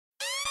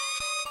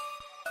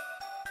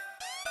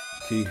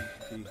key,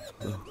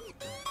 low,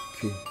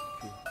 key,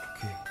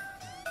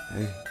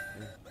 hey,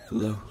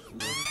 low,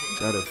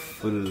 got a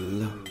full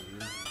low,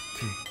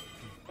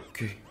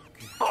 key,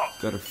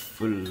 got a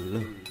full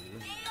low.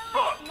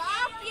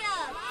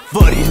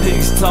 Fuck these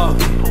niggas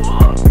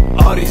talking,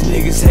 all these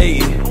niggas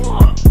hating.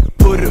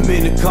 Put them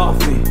in the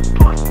coffin,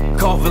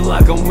 coughing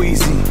like I'm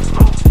wheezy.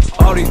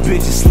 All these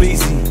bitches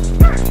sleazy,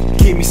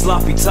 keep me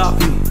sloppy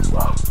toppy.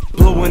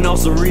 Blowing on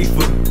some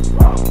reefer,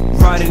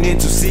 riding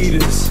into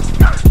cedars.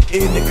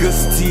 Indica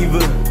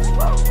sativa,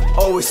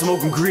 always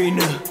smoking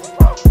greener.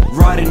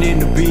 Riding in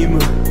the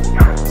Beamer,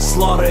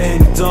 slaughter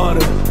and the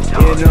daughter.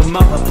 In her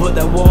mouth I put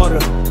that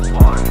water,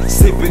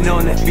 sipping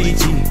on that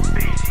Fiji.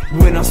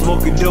 When I'm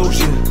smoking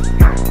Doja,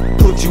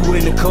 put you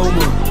in a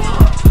coma.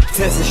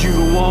 Test if you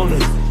don't want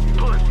it.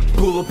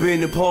 Pull up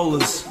in the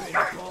Polars,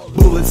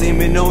 bullets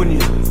aiming on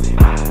you.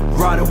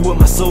 Riding with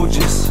my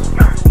soldiers,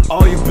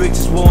 all you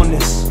bitches want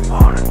this.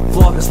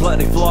 Flock us like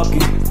they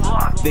flocking,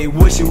 they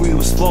wishing we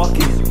was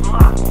flocking.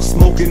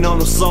 Smoking on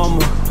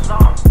Osama,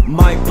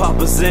 might pop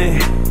us in.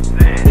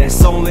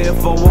 That's only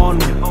if I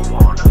want it.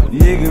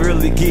 Nigga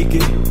really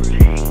geeking,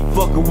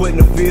 fucking with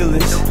no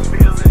feelings.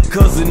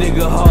 Cause the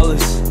nigga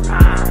hollers,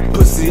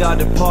 pussy I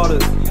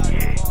departed.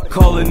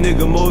 Call a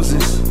nigga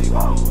Moses,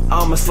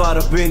 I'ma slide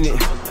up in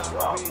it.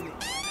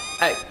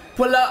 Ay,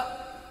 pull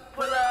up,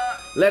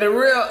 let it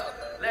rip.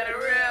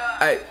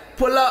 Ay,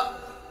 pull up,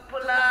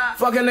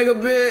 fuck a nigga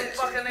bitch.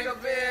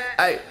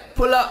 Ay,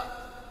 pull up,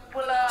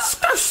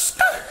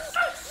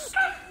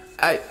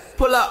 ay,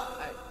 pull up,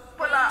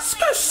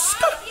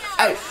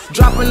 ay,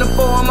 dropping the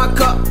 4 on my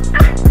cup.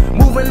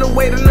 Moving the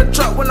weight in the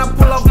truck. When I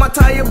pull off my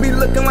tire, be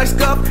looking like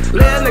scuff.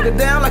 Lay a nigga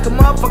down like a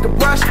motherfucking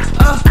brush.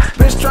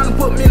 Bitch tryna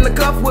put me in the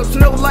cuff. Whip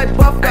snow like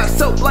buff. Got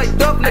soap like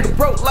Duff. Nigga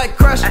broke like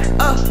Crush.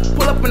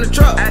 Pull up in the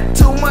truck.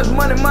 Too much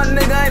money, my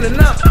nigga ain't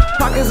enough.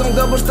 Pockets on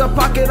double stuff.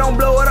 Pocket don't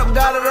blow it up.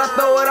 Got it, I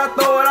throw it, I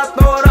throw it, I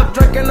throw it up.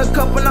 Drinking the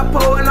cup and I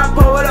pour it,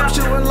 up.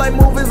 Shooting like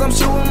movies, I'm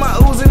shooting my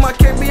Uzi. My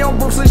KB on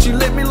Bruce Lee. She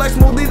lit me like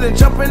smoothie. Then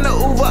jump in the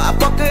Uber. I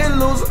fuck her and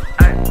lose her.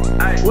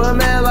 Well,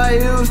 man,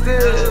 like you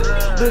still,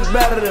 this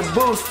better than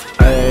Boost.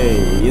 Hey,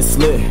 it's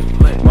lit,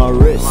 my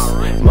wrist,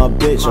 my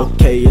bitch,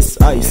 okay, it's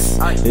ice.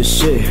 This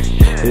shit,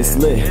 it's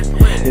lit,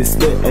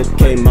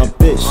 okay, my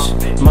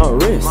bitch, my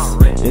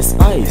wrist, it's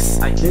ice.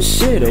 This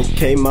shit,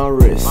 okay, my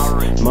wrist,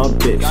 my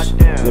bitch.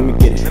 Let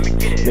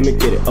me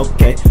get it,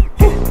 okay.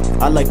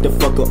 I like to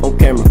fuck her on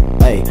camera,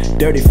 ayy.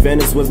 Dirty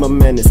Fantas was my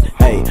menace,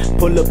 ayy.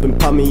 Pull up and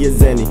pop me a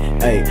Zanny,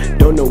 ayy.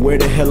 Don't know where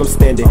the hell I'm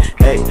standing,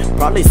 ayy.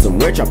 Probably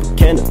somewhere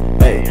Tropicana,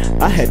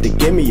 ayy. I had to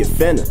give me a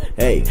Fanta,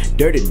 ayy.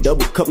 Dirty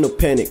double cup, no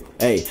panic,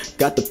 ayy.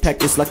 Got the pack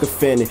just like a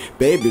fanny.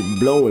 Baby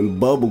blowing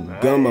bubble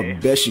gum, I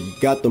bet she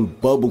got them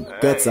bubble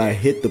guts. I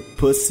hit the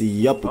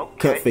pussy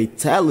uppercut,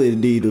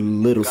 fatality, the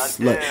little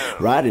slut.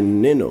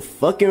 Riding in a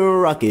fucking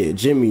rocket,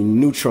 Jimmy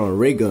Neutron,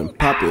 ray gun,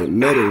 pop it.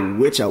 Metal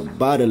witch out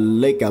by the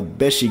lake, I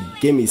bet she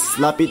give me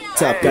sloppy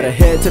top. Got a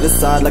head to the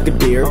side like a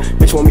deer.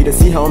 Bitch want me to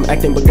see how I'm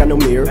acting but got no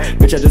mirror.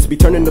 Bitch I just be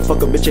turning the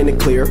fuck up, bitch ain't it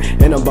clear.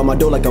 And I'm by my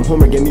door like I'm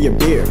Homer, give me a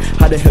beer.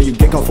 How the hell you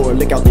get caught for a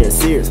lick out there in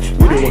Sears? You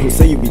the one who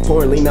say you be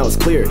pouring lean, now it's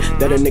clear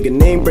that a nigga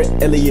named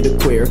Brett Elliott a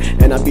queer.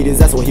 And I beat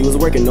his ass while he was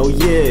working, oh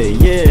yeah,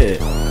 yeah.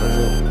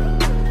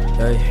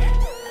 Hey,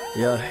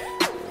 yeah,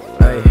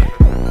 hey,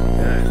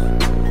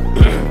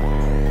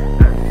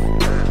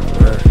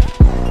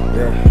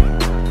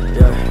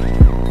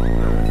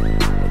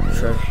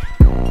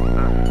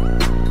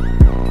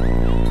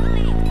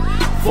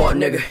 fuck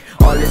nigga,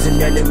 all is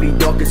an enemy,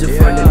 dark is in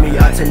front of me.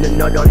 I tend to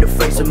nut on the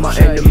face of my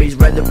enemies.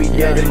 Rather be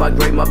dead in my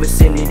grave, my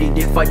vicinity.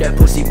 Did fight that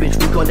pussy bitch,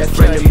 we call that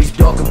frenemies.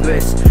 Dark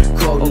abyss,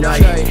 cold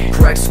night,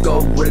 crack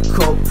skull with a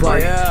cold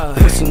pipe.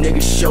 Pussy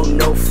niggas show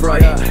no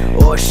fright,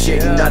 or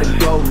shit not a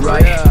go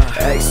right.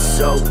 Ay,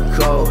 so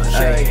cold,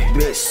 ay,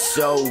 bitch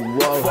so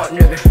woe. Fuck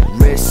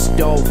nigga, wrist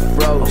don't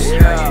froze,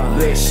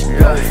 bitch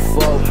go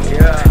full.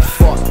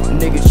 Fuck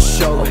nigga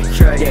show,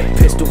 that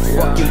pistol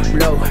fucking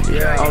blow.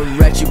 I'm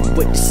ratchet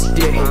with the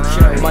stick,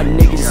 my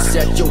niggas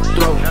at your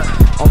throat.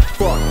 I'm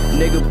fuck,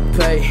 nigga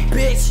pay,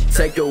 bitch,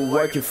 take your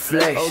work and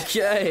flex.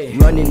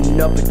 Running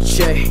up a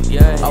check,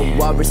 I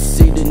want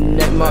receipt the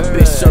neck. My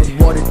bitch serve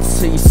water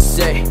till you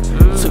say.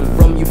 Took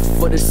from you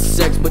for the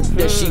sex, but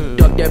then she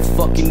ducked that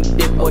fucking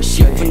dick. Boy,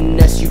 she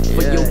finesse you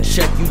for your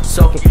check. You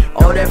talking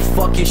all that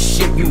fucking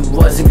shit, you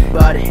wasn't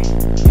about it.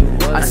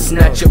 I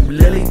snatch up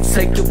Lily,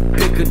 take your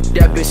pick of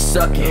that bitch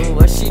sucking.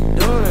 What she doing?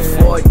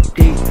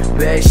 4D,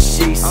 bad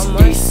sheets,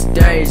 ski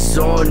stains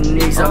on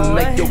knees. I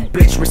make your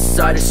bitch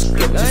recite a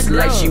script just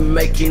like she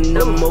making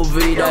a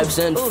movie. That's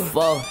in the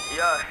fall.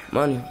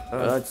 Money,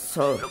 I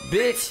told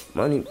bitch.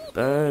 Money,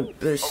 bad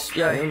bitch.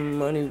 Yeah,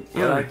 money,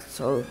 I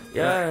told.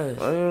 Yes,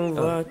 money,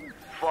 what?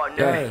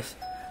 Yes,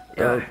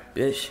 yo,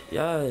 bitch.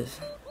 Yes,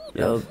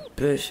 yo,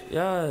 bitch.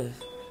 Yes,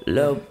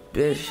 little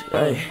bitch.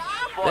 Hey,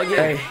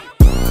 hey.